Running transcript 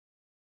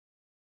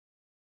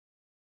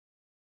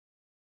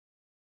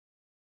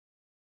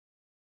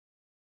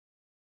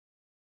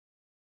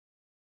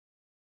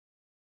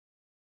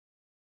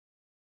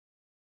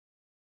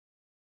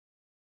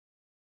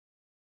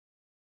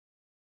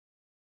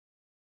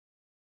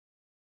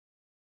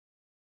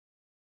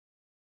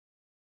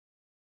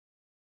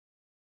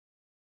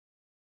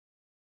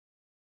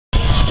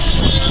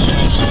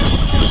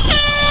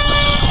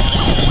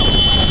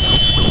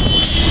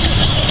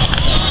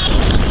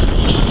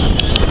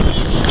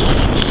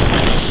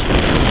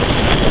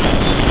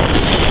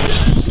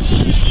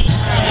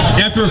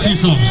after a few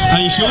songs. Are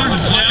you sure?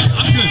 Yeah,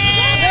 I'm good.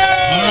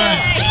 All right.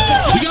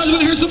 You guys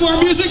want to hear some more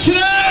music today?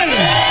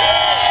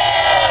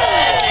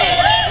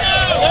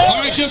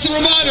 All right, just a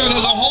reminder,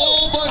 there's a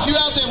whole bunch of you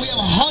out there. We have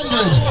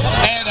hundreds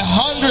and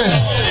hundreds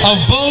of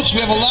boats.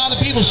 We have a lot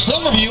of people.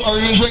 Some of you are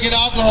even drinking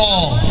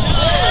alcohol.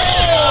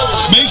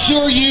 Make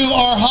sure you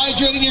are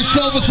hydrating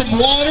yourself with some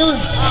water.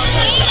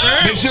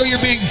 Make sure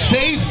you're being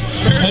safe.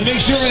 And make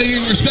sure that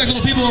you're respecting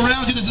the people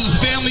around you. This is a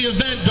family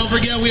event. Don't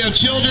forget we have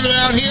children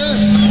around here.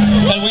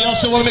 And we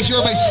also want to make sure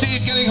everybody's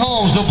safe getting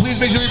home. So please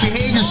make sure you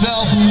behave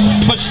yourself,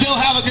 but still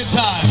have a good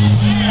time.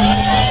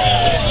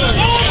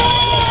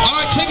 All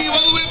right, taking you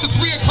all the way up to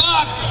 3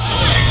 o'clock.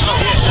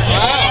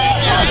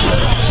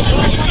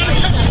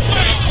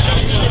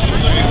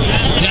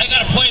 Yeah, I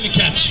got a plane to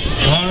catch.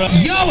 All right.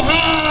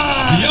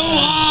 Johan!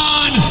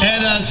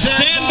 And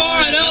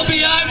Sandbar and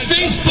LBI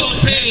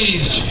Facebook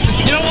page.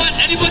 You know what?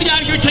 Anybody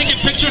out here taking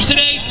pictures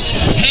today?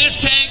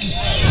 Hashtag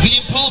The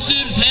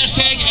Impulsives,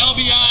 hashtag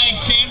LBI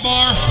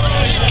Sandbar.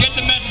 Get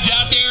the message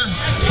out there.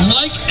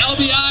 Like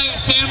LBI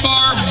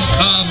Sandbar,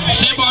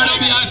 Sandbar and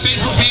LBI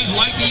Facebook page.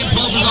 Like The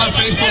Impulsives on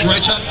Facebook,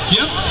 right, Chuck?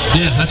 Yep.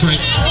 Yeah, that's right.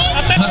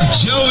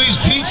 Joey's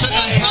Pizza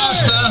and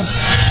Pasta.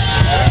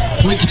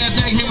 We can't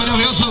thank him enough.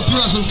 He also threw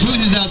out some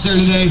koozies out there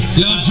today.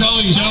 Yo,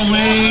 Joey.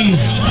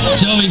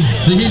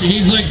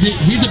 He's like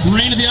he's the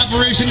brain of the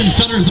operation, and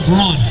Sutter's the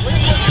brawn.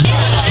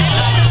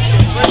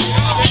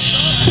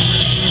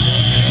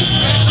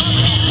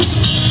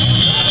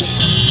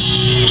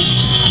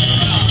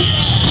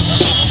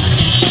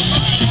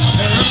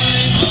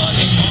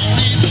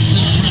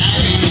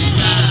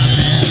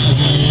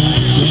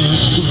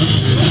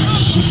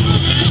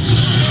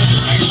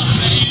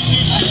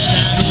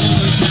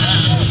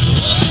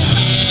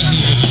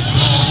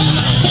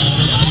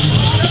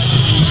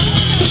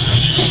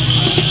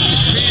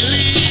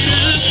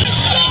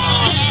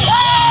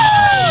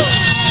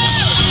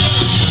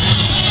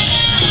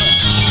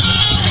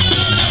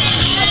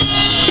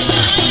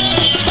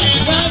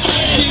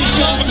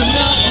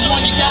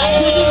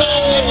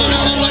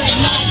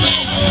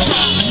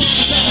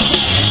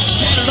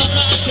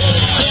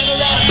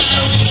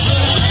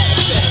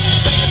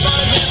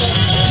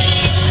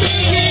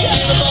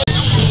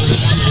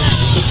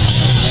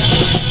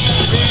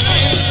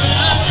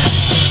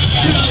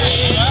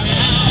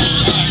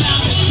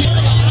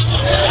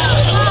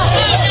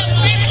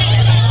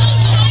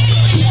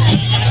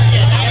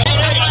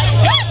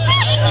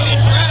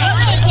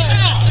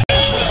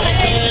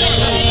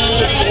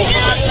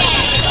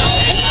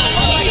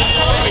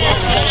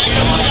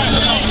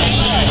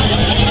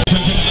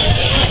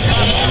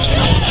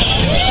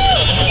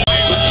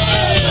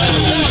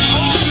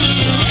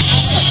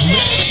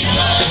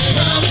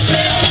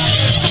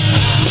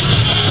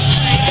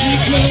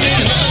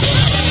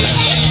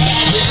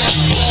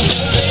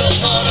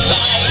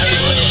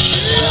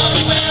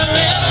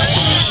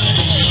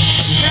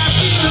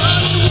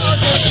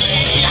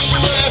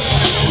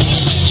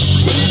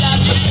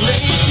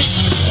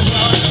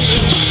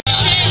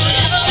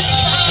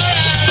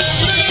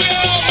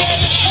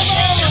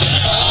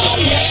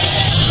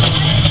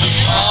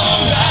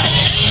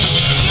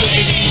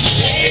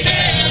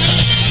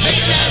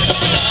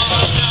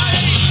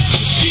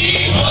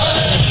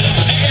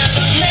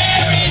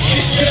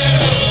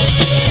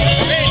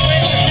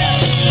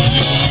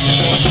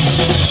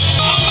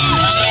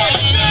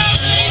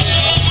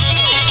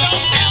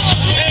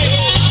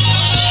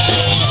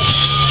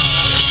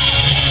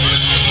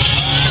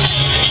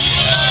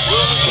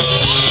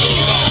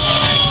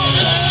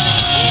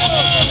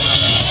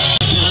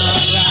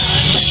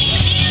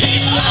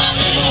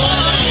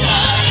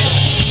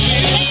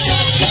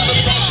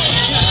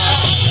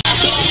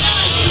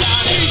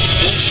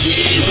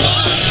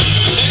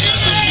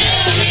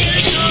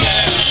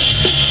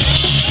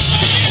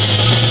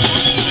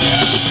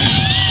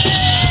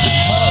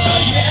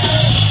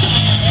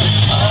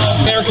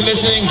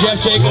 Conditioning,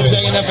 Jeff Jacobs,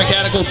 A&F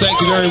Mechanical, thank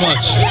you very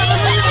much.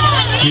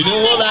 You know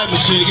what that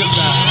makes you get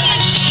back.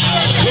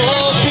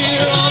 Cold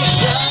beer on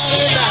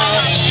Friday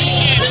night,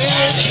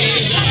 pair of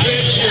jeans that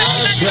fit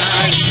just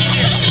right.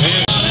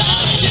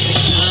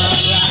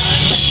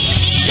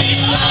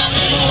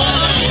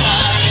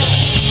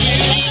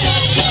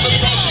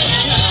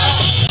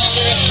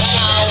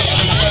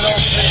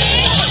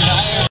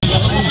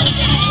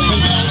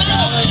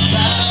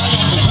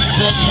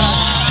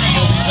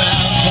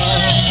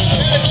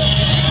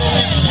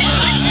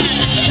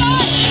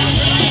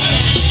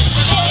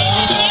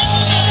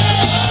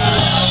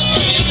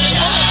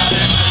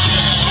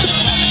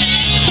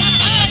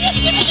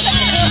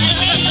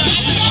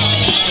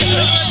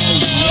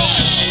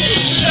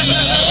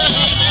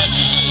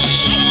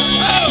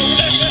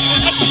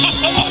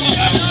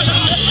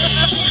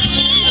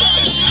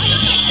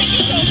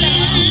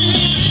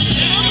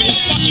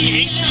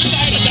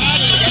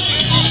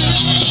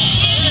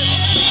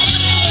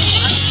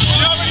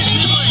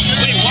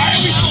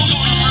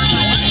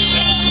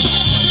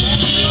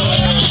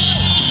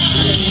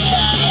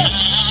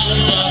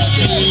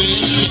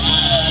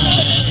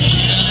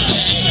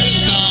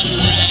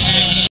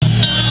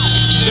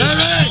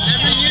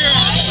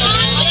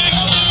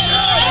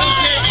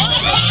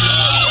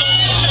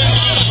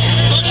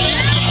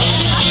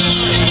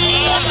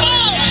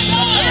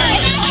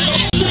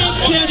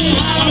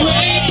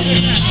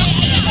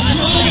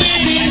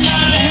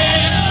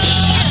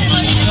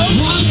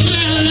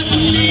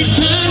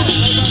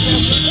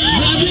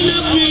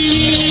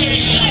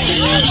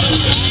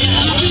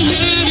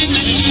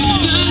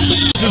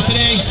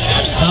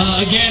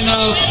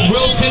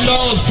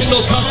 Lindahl of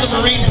Tyndall Custom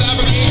Marine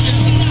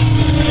Fabrications.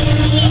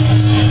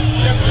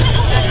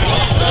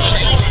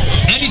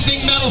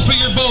 Anything metal for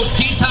your boat,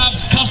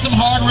 T-tops, custom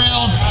hard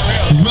rails,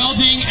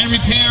 welding and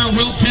repair,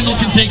 Will Tyndall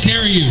can take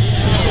care of you.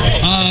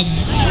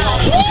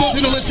 Let's go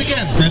through the list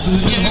again,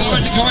 Francis. Yeah,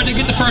 go right to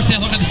get the first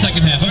half, look at the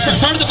second half. Let's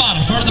start at the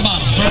bottom, start at the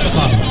bottom.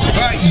 All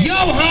right,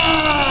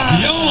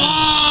 Johan!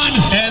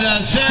 And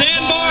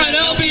Sandbar and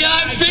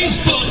LBI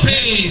Facebook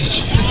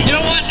page. You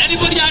know what?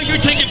 Anybody out here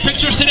taking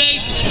pictures today?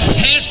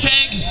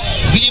 Hashtag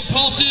the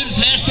Impulsives,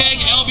 hashtag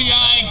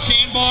LBI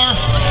Sandbar.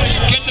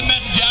 Get the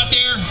message out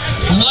there.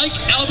 Like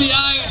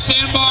LBI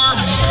Sandbar,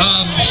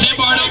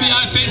 Sandbar and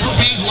LBI Facebook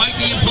page. Like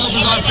the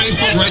Impulsives on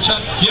Facebook, right,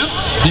 Chuck? Yep.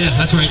 Yeah,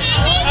 that's right.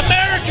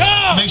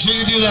 America! Make sure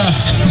you do that.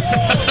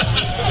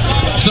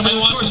 Somebody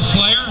wants some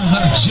Slayer?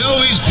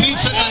 Joey's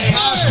Pizza and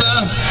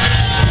Pasta.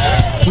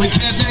 We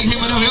can't thank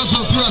him enough. He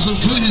also threw us some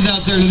koozies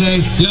out there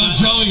today. Yo,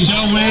 Joey.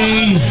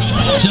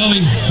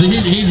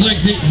 He's like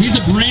he's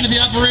the brain of the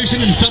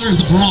operation, and Sutter's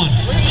the brawn.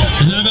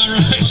 Is that about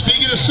right?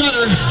 Speaking of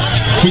Sutter,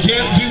 we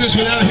can't do this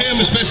without him,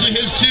 especially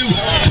his two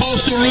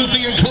coastal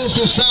roofing and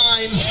coastal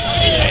signs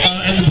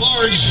and the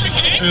barge.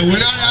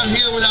 We're not out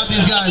here without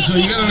these guys, so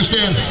you gotta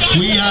understand.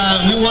 We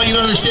want you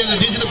to understand that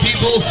these are the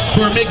people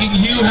who are making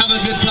you have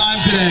a good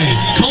time today.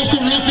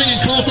 Coastal roofing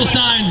and coastal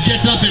signs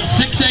gets up at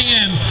 6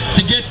 a.m.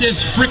 to get this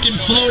freaking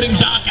floating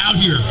dock out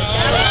here.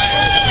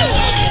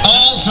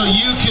 All so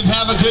you can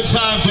have a good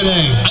time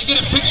today. I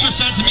get a picture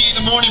sent to me in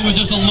the morning with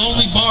just a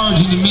lonely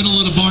barge in the middle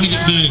of the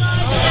Barnegat Bay.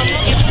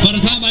 By the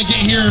time I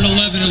get here at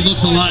 11, it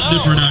looks a lot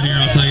different out here,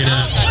 I'll tell you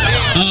that.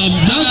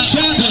 Doug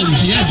Chapman.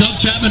 Doug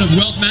Chapman of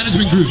Wealth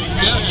Management Group.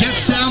 Yeah, get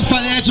sound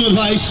financial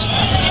advice.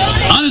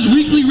 On his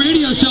weekly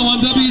radio show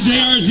on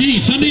WJRZ,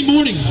 Sunday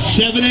mornings.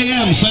 7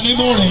 a.m. Sunday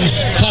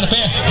mornings. Kind of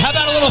fair. How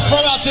about a little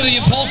throw out to the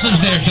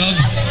Impulsives there, Doug?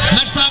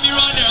 Next time you're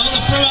on there, a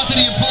little throw out to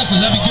the Impulsives,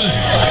 that'd be good.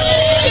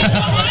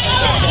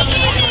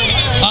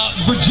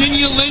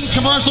 Virginia Lynn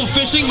Commercial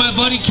Fishing, my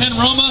buddy Ken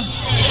Roma.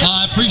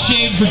 I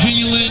appreciate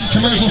Virginia Lynn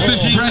Commercial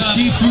Fishing. Fresh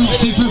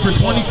seafood for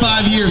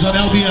 25 years on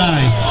LBI,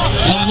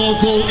 a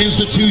local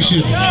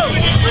institution.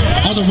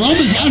 Are the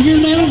Romas out here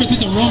now? I think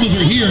the Romas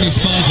are here and he's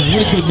sponsored.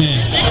 What a good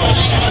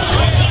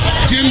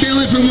man. Jim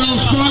Bailey from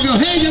Wells Fargo.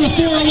 Hey, you got a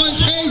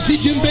 401k. See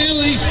Jim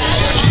Bailey.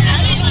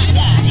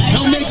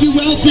 He'll make you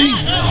wealthy.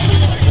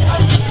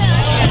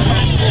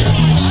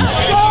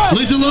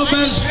 Lisa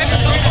Lopez,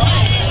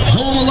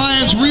 Home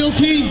Alliance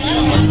Realty.